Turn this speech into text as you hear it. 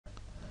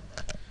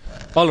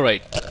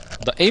Alright,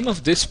 the aim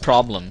of this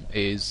problem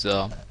is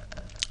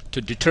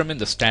to determine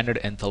the standard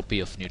enthalpy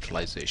of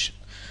neutralization.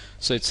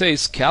 So it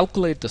says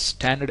calculate the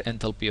standard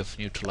enthalpy of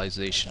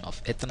neutralization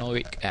of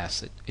ethanoic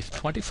acid if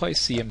 25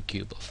 cm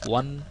cube of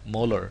 1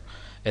 molar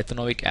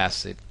ethanoic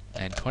acid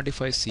and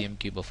 25 cm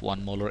cube of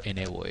 1 molar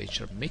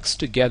NaOH are mixed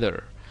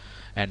together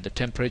and the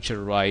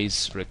temperature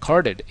rise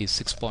recorded is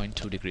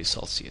 6.2 degrees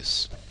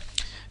Celsius.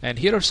 And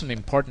here are some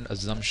important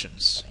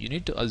assumptions. You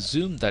need to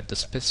assume that the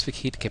specific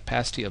heat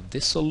capacity of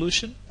this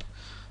solution,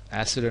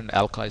 acid and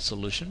alkali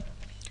solution,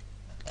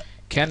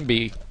 can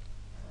be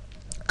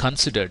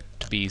considered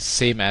to be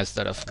same as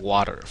that of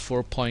water,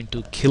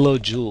 4.2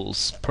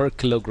 kilojoules per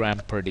kilogram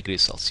per degree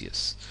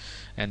Celsius.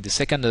 And the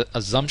second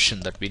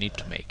assumption that we need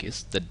to make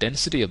is the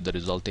density of the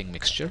resulting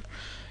mixture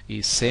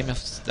is same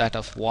as that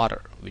of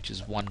water, which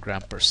is 1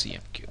 gram per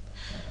cm cube.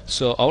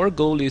 So our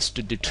goal is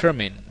to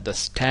determine the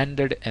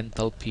standard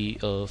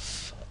enthalpy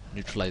of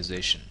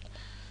neutralization.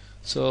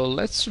 So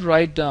let's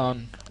write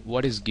down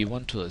what is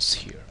given to us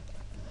here.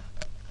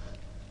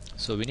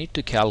 So we need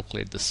to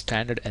calculate the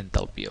standard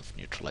enthalpy of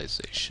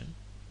neutralization.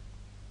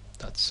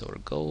 That's our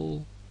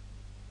goal.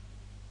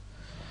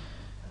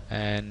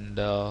 And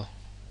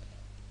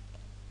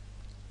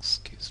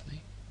excuse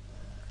me.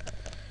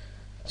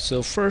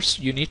 So first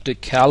you need to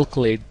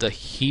calculate the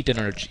heat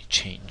energy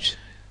change,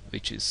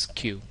 which is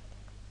Q.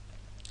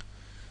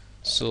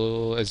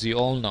 So as you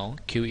all know,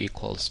 Q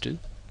equals to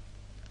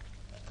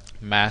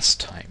mass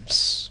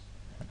times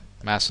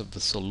mass of the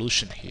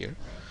solution here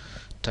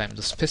times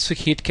the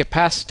specific heat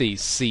capacity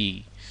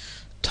C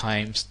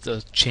times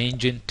the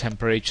change in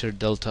temperature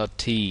delta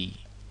T.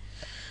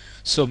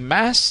 So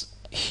mass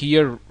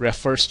here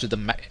refers to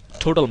the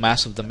total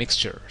mass of the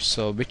mixture,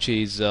 so which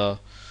is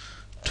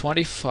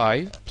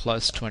 25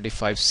 plus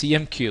 25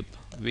 cm cube,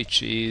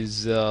 which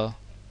is 50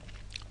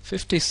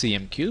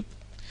 cm cube.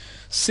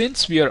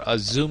 Since we are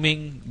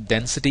assuming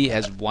density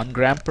as 1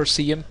 gram per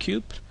cm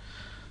cube,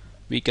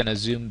 we can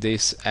assume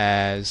this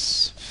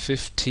as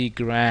 50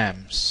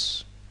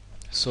 grams.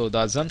 So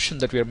the assumption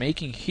that we are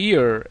making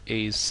here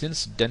is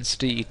since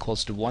density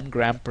equals to 1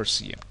 gram per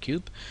cm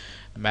cube,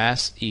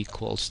 mass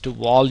equals to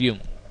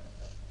volume.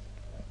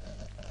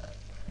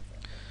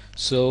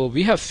 So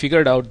we have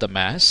figured out the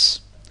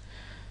mass,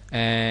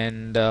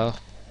 and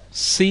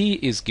C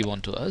is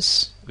given to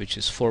us, which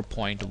is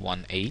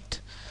 4.18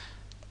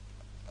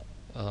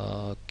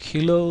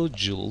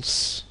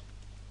 kilojoules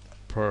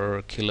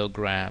per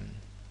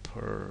kilogram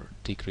per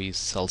degree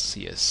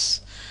Celsius.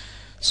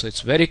 So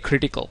it's very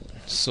critical.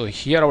 So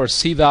here our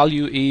C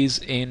value is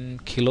in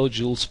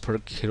kilojoules per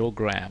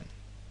kilogram,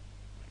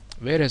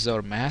 whereas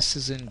our mass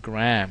is in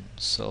gram.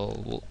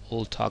 So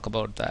we'll talk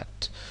about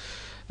that.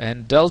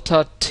 And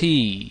delta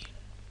T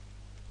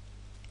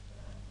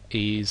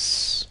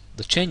is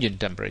the change in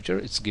temperature.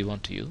 It's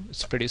given to you.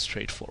 It's pretty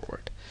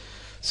straightforward.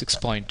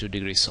 6.2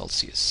 degrees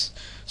Celsius.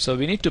 So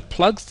we need to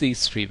plug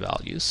these three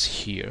values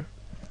here,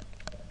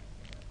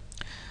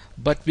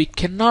 but we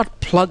cannot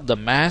plug the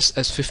mass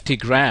as 50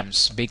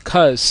 grams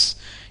because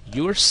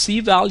your C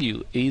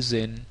value is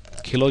in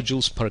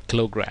kilojoules per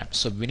kilogram.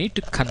 So we need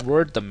to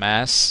convert the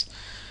mass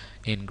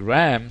in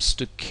grams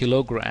to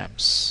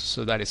kilograms.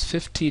 So that is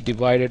 50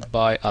 divided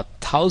by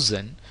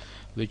 1000,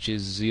 which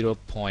is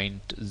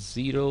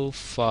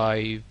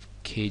 0.05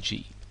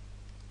 kg.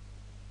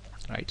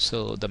 Right,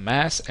 so the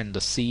mass and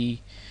the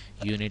C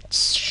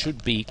units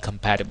should be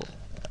compatible.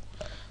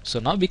 So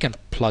now we can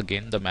plug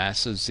in the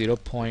mass as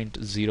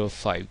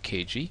 0.05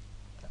 kg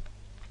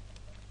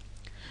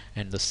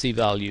and the C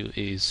value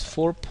is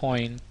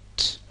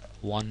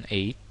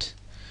 4.18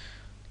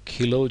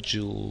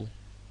 kilojoule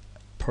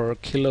per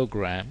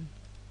kilogram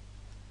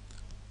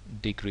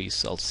degree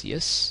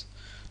Celsius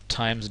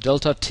times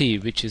delta T,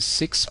 which is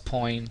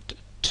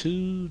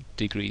 6.2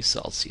 degrees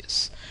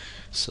Celsius.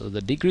 So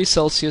the degree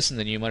Celsius in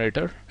the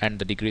numerator and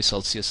the degree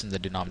Celsius in the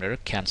denominator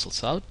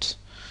cancels out,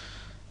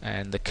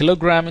 and the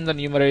kilogram in the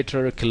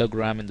numerator,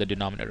 kilogram in the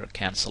denominator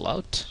cancel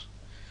out.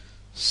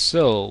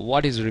 So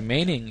what is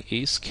remaining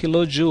is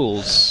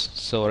kilojoules.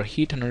 So our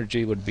heat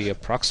energy would be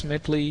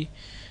approximately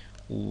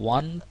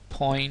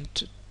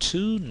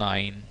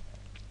 1.29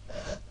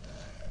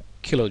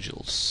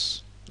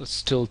 kilojoules. That's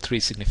still three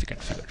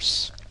significant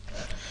figures.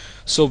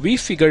 So we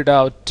figured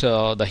out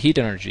the heat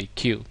energy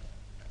Q.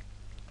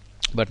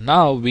 But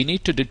now we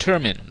need to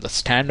determine the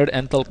standard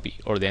enthalpy,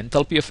 or the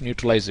enthalpy of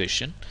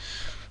neutralization,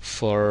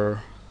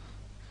 for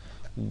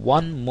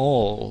 1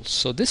 mole.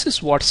 So this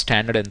is what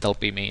standard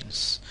enthalpy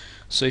means.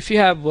 So if you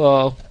have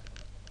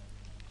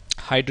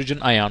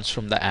hydrogen ions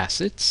from the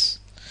acids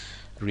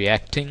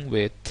reacting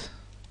with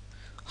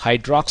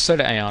hydroxide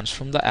ions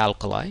from the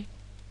alkali,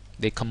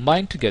 they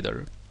combine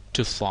together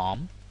to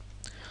form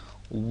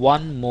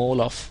 1 mole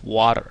of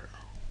water,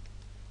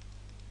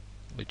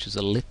 which is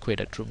a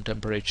liquid at room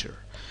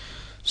temperature.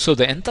 So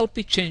the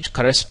enthalpy change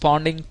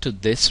corresponding to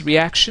this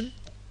reaction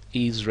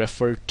is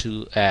referred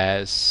to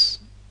as,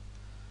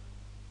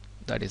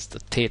 that is the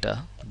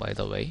theta, by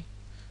the way,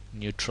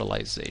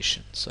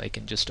 neutralization. So I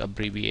can just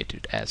abbreviate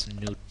it as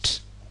neut.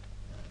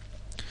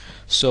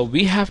 So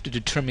we have to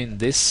determine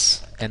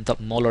this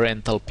molar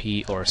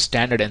enthalpy or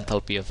standard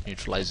enthalpy of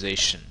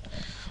neutralization,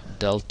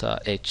 delta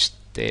H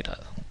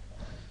theta.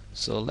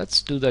 So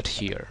let's do that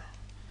here.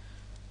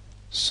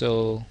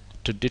 So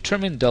to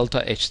determine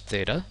delta H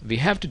theta, we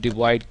have to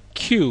divide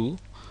Q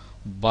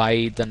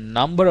by the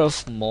number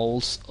of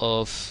moles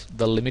of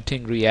the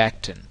limiting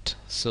reactant.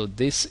 So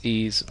this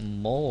is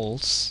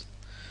moles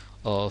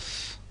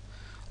of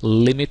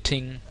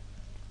limiting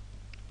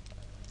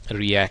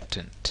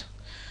reactant.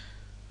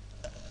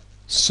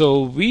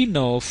 So we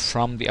know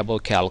from the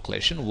above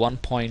calculation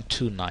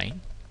 1.29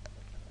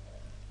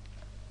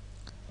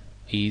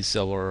 is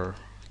our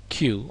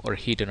Q, or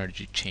heat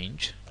energy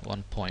change,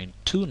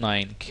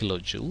 1.29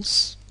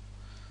 kilojoules,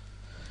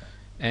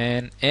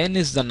 and N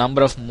is the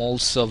number of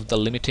moles of the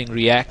limiting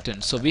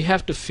reactant. So we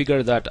have to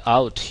figure that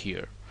out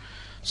here.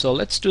 So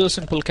let's do a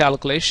simple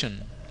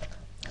calculation.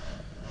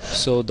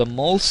 So the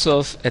moles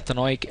of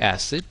ethanoic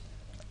acid,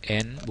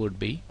 N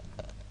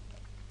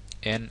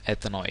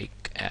ethanoic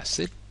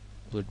acid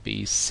would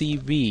be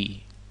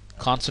CV,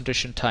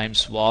 concentration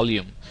times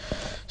volume.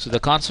 So the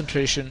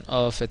concentration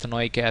of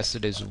ethanoic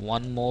acid is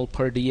 1 mole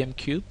per dm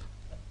cube,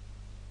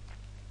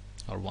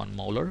 or 1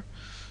 molar,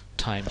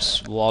 times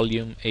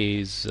volume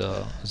is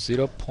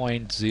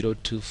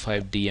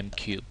 0.025 dm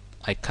cube.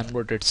 I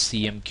converted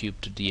cm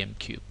cube to dm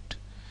cubed.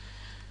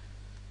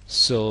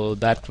 So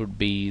that would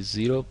be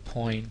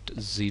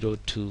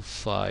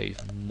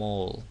 0.025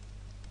 mole.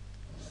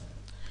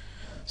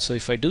 So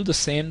if I do the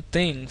same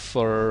thing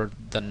for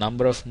the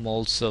number of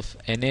moles of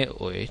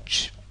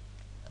NaOH,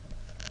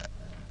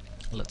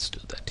 let's do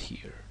that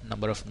here.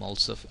 Number of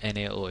moles of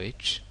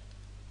NaOH,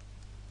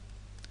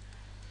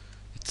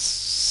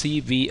 it's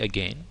CV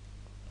again,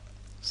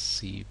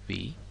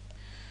 CV,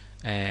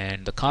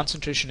 and the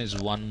concentration is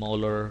 1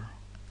 molar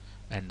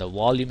and the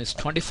volume is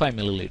 25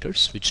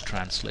 milliliters, which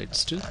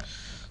translates to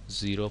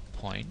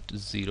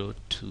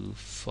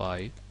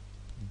 0.025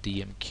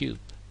 dm cube.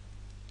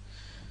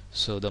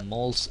 So the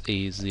moles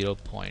is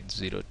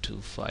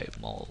 0.025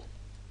 mole.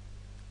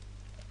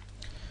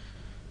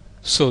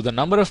 So the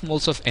number of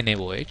moles of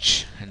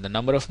NaOH and the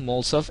number of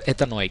moles of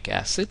ethanoic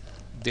acid,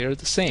 they're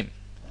the same.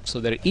 So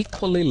they're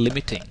equally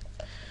limiting.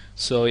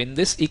 So in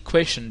this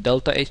equation,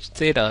 delta H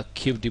theta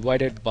Q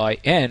divided by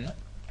N,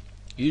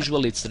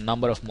 usually it's the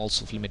number of moles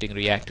of limiting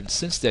reactant.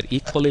 Since they're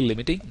equally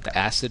limiting, the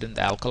acid and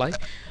the alkali,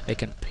 I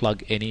can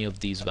plug any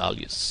of these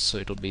values. So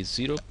it will be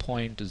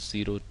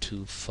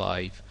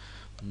 0.025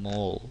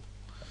 mole.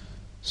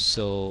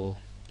 So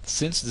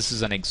since this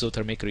is an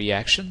exothermic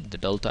reaction, the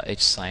delta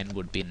H sign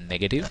would be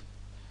negative.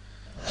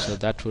 So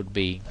that would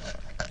be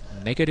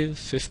negative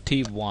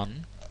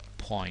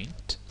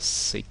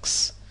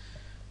 51.6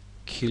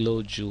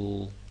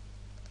 kilojoule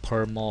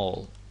per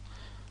mole.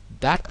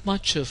 That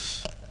much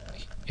of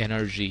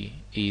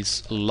energy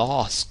is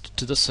lost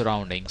to the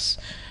surroundings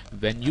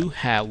when you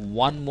have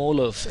 1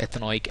 mole of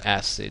ethanoic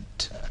acid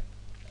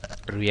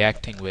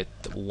reacting with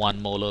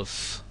 1 mole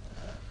of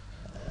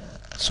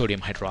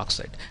sodium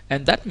hydroxide.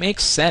 And that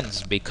makes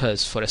sense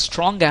because for a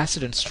strong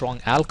acid and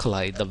strong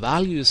alkali, the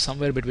value is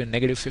somewhere between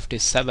negative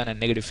 57 and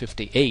negative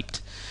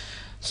 58.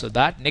 So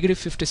that negative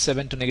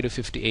 57 to negative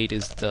 58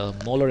 is the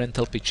molar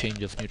enthalpy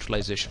change of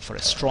neutralization for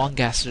a strong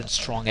acid and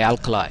strong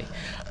alkali.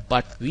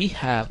 But we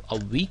have a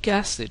weak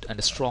acid and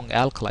a strong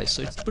alkali,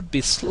 so it would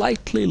be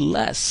slightly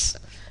less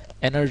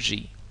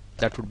energy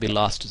that would be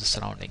lost to the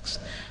surroundings.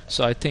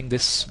 So I think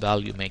this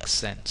value makes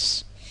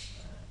sense.